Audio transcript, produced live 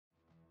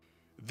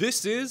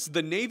This is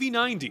the Navy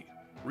 90,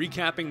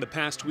 recapping the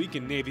past week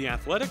in Navy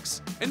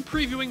athletics and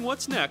previewing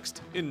what's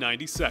next in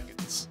 90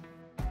 seconds.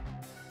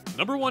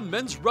 Number 1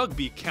 men's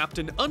rugby capped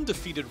an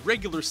undefeated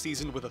regular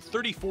season with a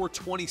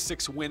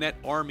 34-26 win at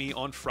Army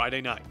on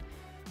Friday night.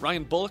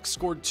 Ryan Bullock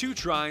scored 2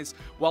 tries,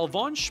 while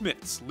Vaughn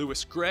Schmitz,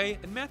 Lewis Gray,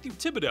 and Matthew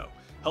Thibodeau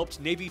helped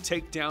Navy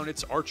take down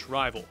its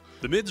arch-rival.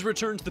 The Mids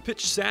returned to the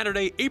pitch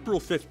Saturday, April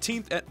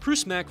 15th at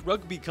Prusmack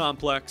Rugby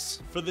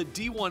Complex for the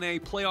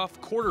D1A playoff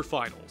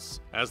quarterfinals.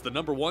 As the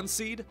number 1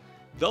 seed,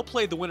 they'll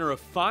play the winner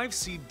of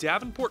 5-seed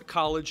Davenport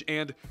College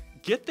and,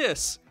 get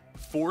this,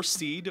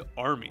 4-seed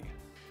Army.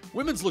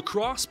 Women's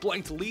lacrosse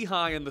blanked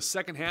Lehigh in the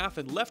second half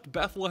and left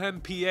Bethlehem,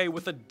 PA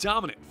with a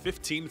dominant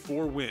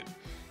 15-4 win.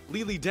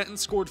 Lily Denton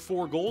scored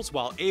 4 goals,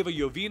 while Ava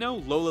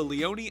Jovino, Lola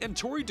Leone, and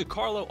Tori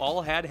DiCarlo all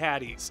had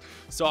hatties.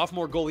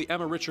 Sophomore goalie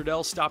Emma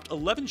Richardell stopped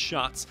 11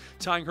 shots,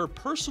 tying her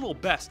personal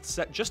best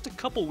set just a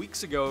couple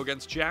weeks ago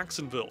against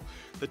Jacksonville.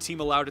 The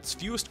team allowed its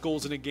fewest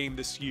goals in a game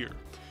this year.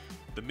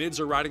 The Mids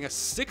are riding a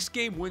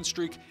 6-game win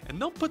streak, and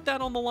they'll put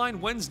that on the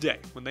line Wednesday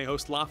when they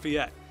host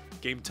Lafayette.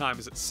 Game time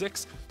is at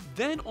 6.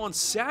 Then on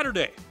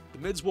Saturday, the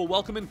Mids will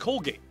welcome in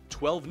Colgate,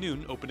 12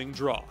 noon opening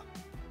draw.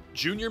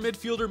 Junior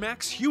midfielder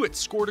Max Hewitt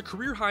scored a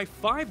career-high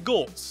 5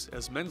 goals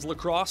as men's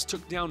lacrosse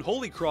took down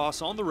Holy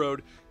Cross on the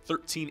road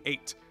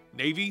 13-8.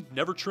 Navy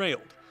never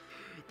trailed.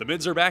 The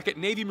Mids are back at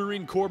Navy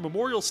Marine Corps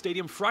Memorial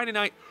Stadium Friday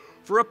night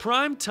for a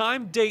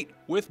prime-time date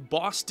with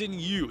Boston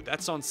U.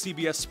 That's on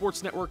CBS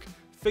Sports Network.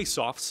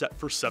 Face-off set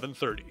for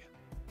 7:30.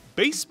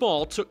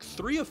 Baseball took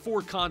 3 of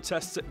 4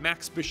 contests at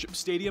Max Bishop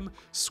Stadium,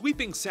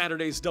 sweeping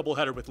Saturday's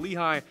doubleheader with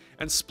Lehigh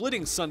and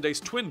splitting Sunday's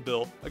twin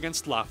bill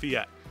against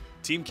Lafayette.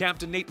 Team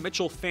captain Nate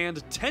Mitchell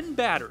fanned 10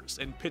 batters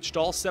and pitched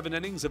all 7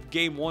 innings of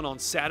Game 1 on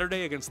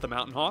Saturday against the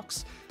Mountain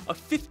Hawks, a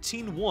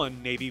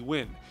 15-1 Navy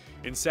win.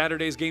 In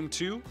Saturday's Game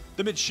 2,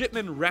 the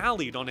midshipmen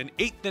rallied on an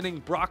 8th-inning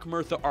Brock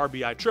Murtha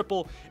RBI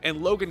triple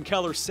and Logan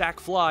Keller sac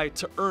fly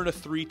to earn a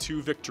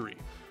 3-2 victory.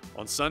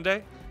 On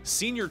Sunday,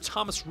 senior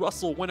Thomas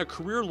Russell went a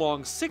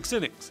career-long 6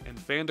 innings and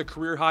fanned a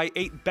career-high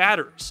 8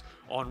 batters,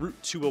 en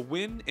route to a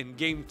win in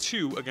Game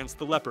 2 against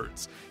the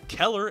Leopards.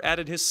 Keller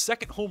added his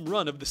 2nd home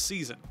run of the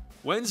season.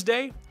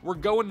 Wednesday, we're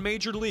going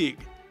Major League.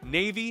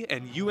 Navy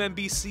and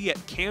UMBC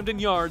at Camden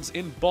Yards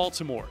in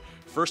Baltimore.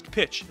 First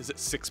pitch is at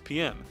 6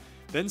 p.m.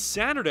 Then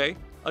Saturday,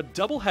 a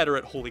doubleheader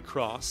at Holy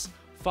Cross,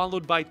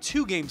 followed by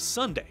 2 games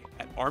Sunday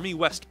at Army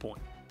West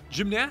Point.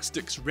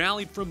 Gymnastics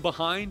rallied from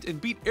behind and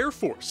beat Air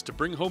Force to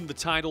bring home the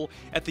title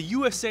at the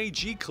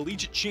USAG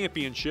Collegiate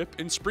Championship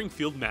in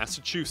Springfield,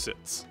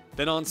 Massachusetts.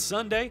 Then on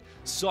Sunday,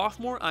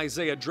 sophomore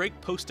Isaiah Drake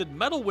posted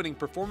medal-winning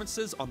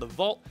performances on the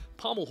vault,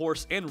 pommel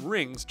horse, and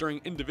rings during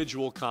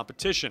individual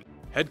competition.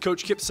 Head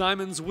coach Kip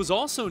Simons was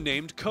also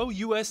named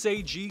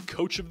Co-USAG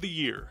Coach of the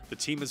Year. The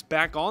team is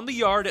back on the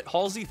yard at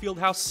Halsey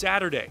Fieldhouse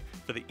Saturday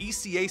for the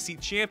ECAC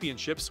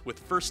Championships with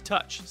first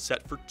touch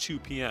set for 2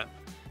 p.m.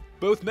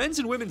 Both men's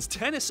and women's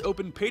tennis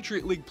opened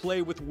Patriot League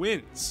play with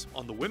wins.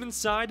 On the women's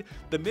side,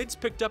 the Mids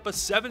picked up a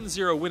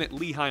 7-0 win at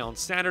Lehigh on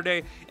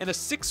Saturday and a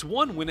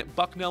 6-1 win at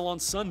Bucknell on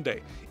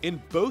Sunday.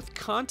 In both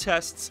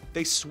contests,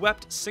 they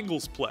swept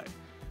singles play.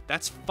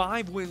 That's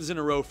 5 wins in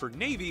a row for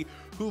Navy,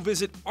 who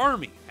visit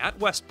Army at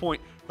West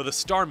Point for the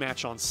star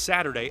match on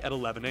Saturday at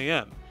 11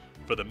 a.m.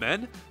 For the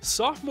men,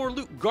 sophomore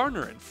Luke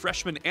Garner and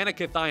freshman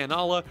Aniket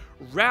Ayanala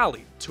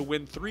rallied to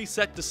win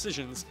 3-set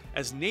decisions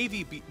as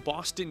Navy beat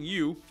Boston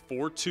U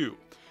 4-2.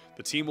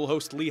 The team will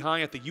host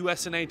Lehigh at the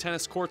USNA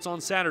tennis courts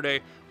on Saturday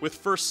with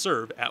first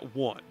serve at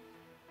 1.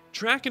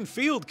 Track and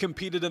field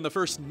competed in the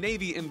first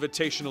Navy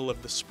Invitational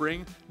of the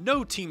spring.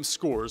 No team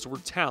scores were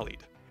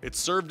tallied. It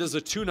served as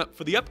a tune-up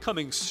for the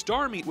upcoming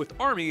Star Meet with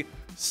Army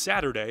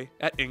Saturday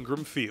at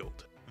Ingram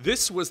Field.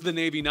 This was the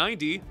Navy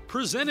 90,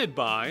 presented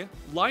by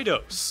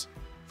Leidos.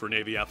 For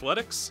Navy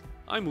Athletics,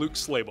 I'm Luke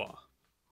Slabaugh.